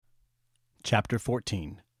Chapter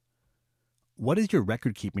 14. What is your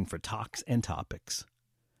record keeping for talks and topics?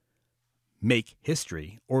 Make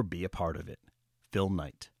history or be a part of it. Phil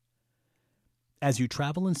Knight. As you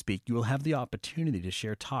travel and speak, you will have the opportunity to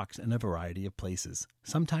share talks in a variety of places,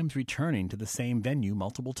 sometimes returning to the same venue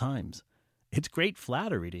multiple times. It's great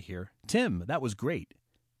flattery to hear, "Tim, that was great.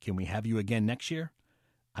 Can we have you again next year?"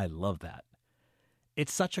 I love that.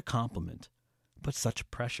 It's such a compliment, but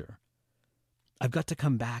such pressure. I've got to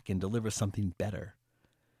come back and deliver something better.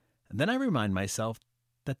 And then I remind myself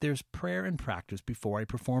that there's prayer and practice before I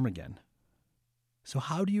perform again. So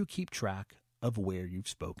how do you keep track of where you've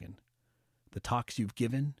spoken, the talks you've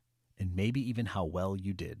given, and maybe even how well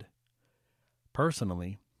you did?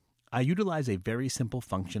 Personally, I utilize a very simple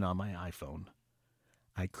function on my iPhone.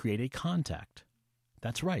 I create a contact.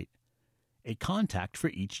 That's right, a contact for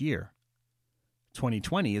each year.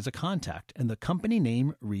 2020 is a contact, and the company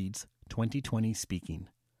name reads 2020 Speaking.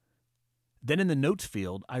 Then in the notes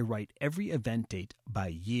field, I write every event date by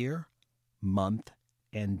year, month,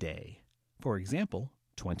 and day. For example,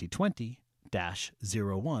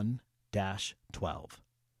 2020-01-12.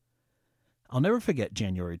 I'll never forget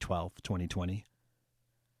January 12th, 2020.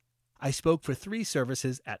 I spoke for 3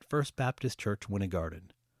 services at First Baptist Church,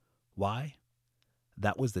 Wintergarden. Why?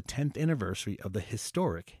 That was the 10th anniversary of the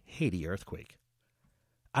historic Haiti earthquake.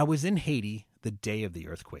 I was in Haiti the day of the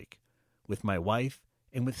earthquake, with my wife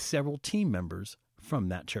and with several team members from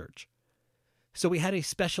that church. So we had a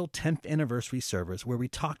special 10th anniversary service where we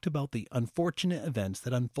talked about the unfortunate events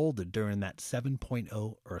that unfolded during that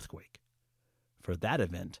 7.0 earthquake. For that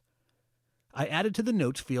event, I added to the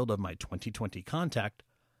notes field of my 2020 contact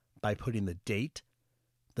by putting the date,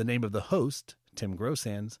 the name of the host, Tim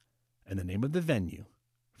Grossands, and the name of the venue,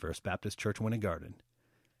 First Baptist Church, Wintergarden.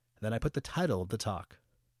 Then I put the title of the talk.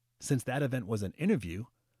 Since that event was an interview,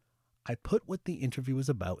 I put what the interview was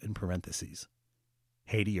about in parentheses.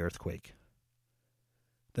 Haiti earthquake.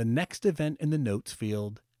 The next event in the notes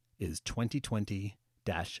field is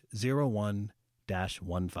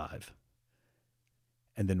 2020-01-15.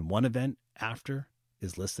 And then one event after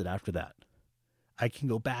is listed after that. I can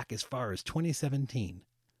go back as far as 2017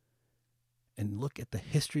 and look at the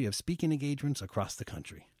history of speaking engagements across the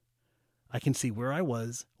country. I can see where I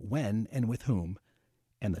was, when, and with whom,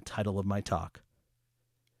 and the title of my talk.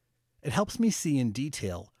 It helps me see in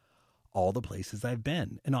detail all the places I've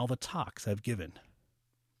been and all the talks I've given.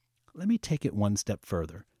 Let me take it one step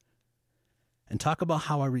further and talk about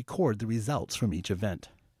how I record the results from each event.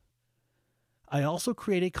 I also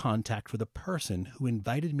create a contact for the person who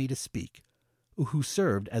invited me to speak, or who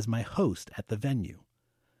served as my host at the venue.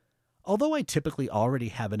 Although I typically already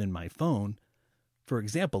have it in my phone, for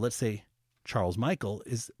example, let's say Charles Michael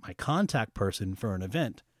is my contact person for an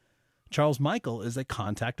event. Charles Michael is a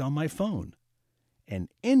contact on my phone. And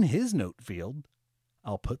in his note field,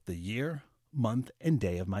 I'll put the year, month, and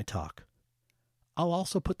day of my talk. I'll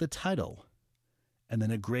also put the title and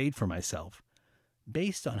then a grade for myself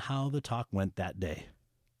based on how the talk went that day.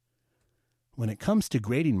 When it comes to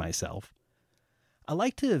grading myself, I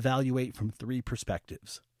like to evaluate from 3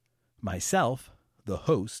 perspectives: myself, the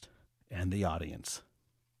host, and the audience.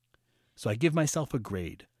 So I give myself a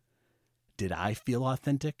grade. Did I feel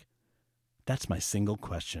authentic? That's my single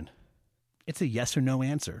question. It's a yes or no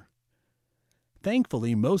answer.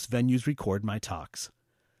 Thankfully, most venues record my talks.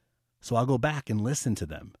 So I'll go back and listen to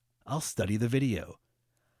them. I'll study the video.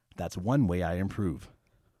 That's one way I improve.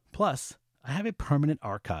 Plus, I have a permanent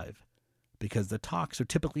archive because the talks are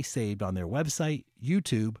typically saved on their website,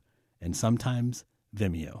 YouTube, and sometimes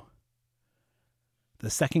Vimeo. The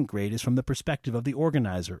second grade is from the perspective of the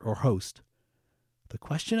organizer or host. The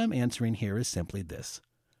question I'm answering here is simply this: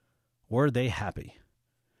 were they happy?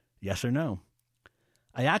 Yes or no?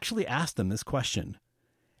 I actually asked them this question.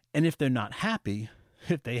 And if they're not happy,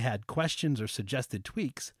 if they had questions or suggested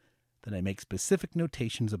tweaks, then I make specific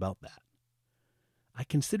notations about that. I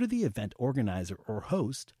consider the event organizer or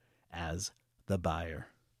host as the buyer.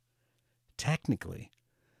 Technically,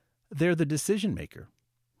 they're the decision maker.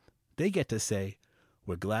 They get to say,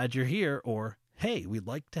 "We're glad you're here," or "Hey, we'd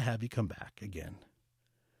like to have you come back again."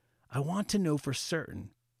 I want to know for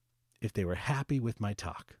certain if they were happy with my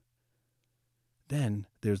talk. Then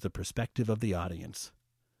there's the perspective of the audience.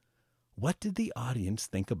 What did the audience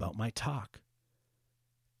think about my talk?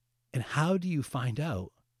 And how do you find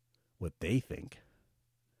out what they think?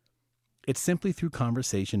 It's simply through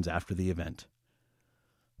conversations after the event.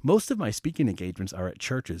 Most of my speaking engagements are at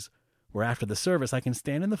churches, where after the service I can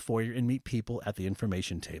stand in the foyer and meet people at the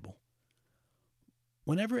information table.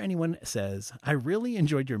 Whenever anyone says, "I really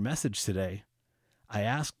enjoyed your message today," I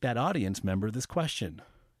ask that audience member this question: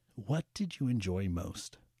 what did you enjoy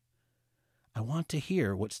most? I want to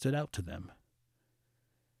hear what stood out to them.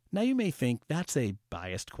 Now you may think that's a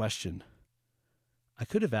biased question. I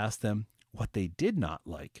could have asked them what they did not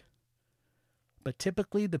like. But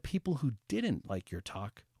typically the people who didn't like your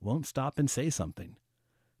talk won't stop and say something.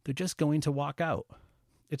 They're just going to walk out.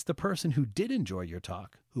 It's the person who did enjoy your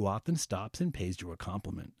talk who often stops and pays you a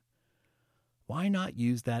compliment. Why not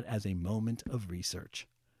use that as a moment of research?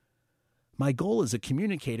 My goal as a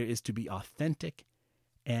communicator is to be authentic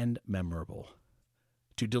and memorable,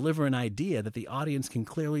 to deliver an idea that the audience can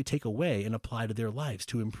clearly take away and apply to their lives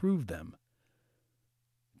to improve them.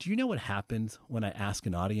 Do you know what happens when I ask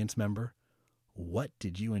an audience member, what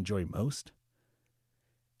did you enjoy most?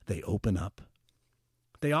 They open up.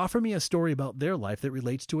 They offer me a story about their life that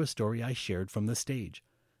relates to a story I shared from the stage.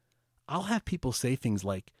 I'll have people say things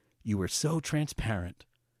like, "You were so transparent.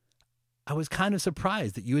 I was kind of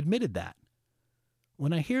surprised that you admitted that."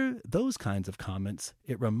 When I hear those kinds of comments,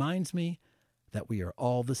 it reminds me that we are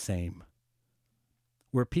all the same.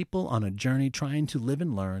 We're people on a journey trying to live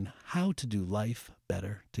and learn how to do life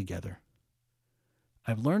better together.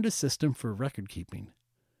 I've learned a system for record keeping,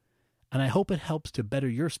 and I hope it helps to better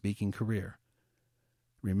your speaking career.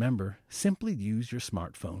 Remember, simply use your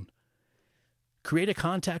smartphone. Create a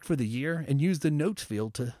contact for the year and use the notes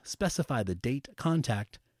field to specify the date,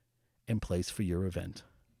 contact, and place for your event.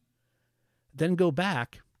 Then go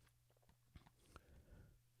back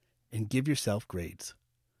and give yourself grades.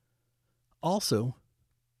 Also,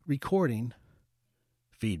 recording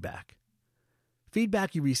feedback.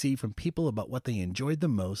 Feedback you receive from people about what they enjoyed the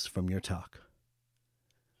most from your talk.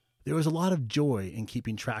 There was a lot of joy in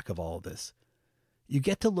keeping track of all of this. You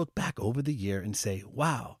get to look back over the year and say,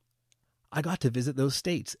 wow, I got to visit those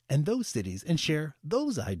states and those cities and share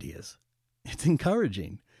those ideas. It's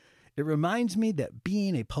encouraging. It reminds me that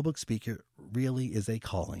being a public speaker really is a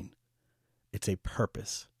calling. It's a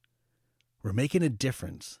purpose. We're making a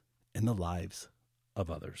difference in the lives of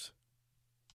others.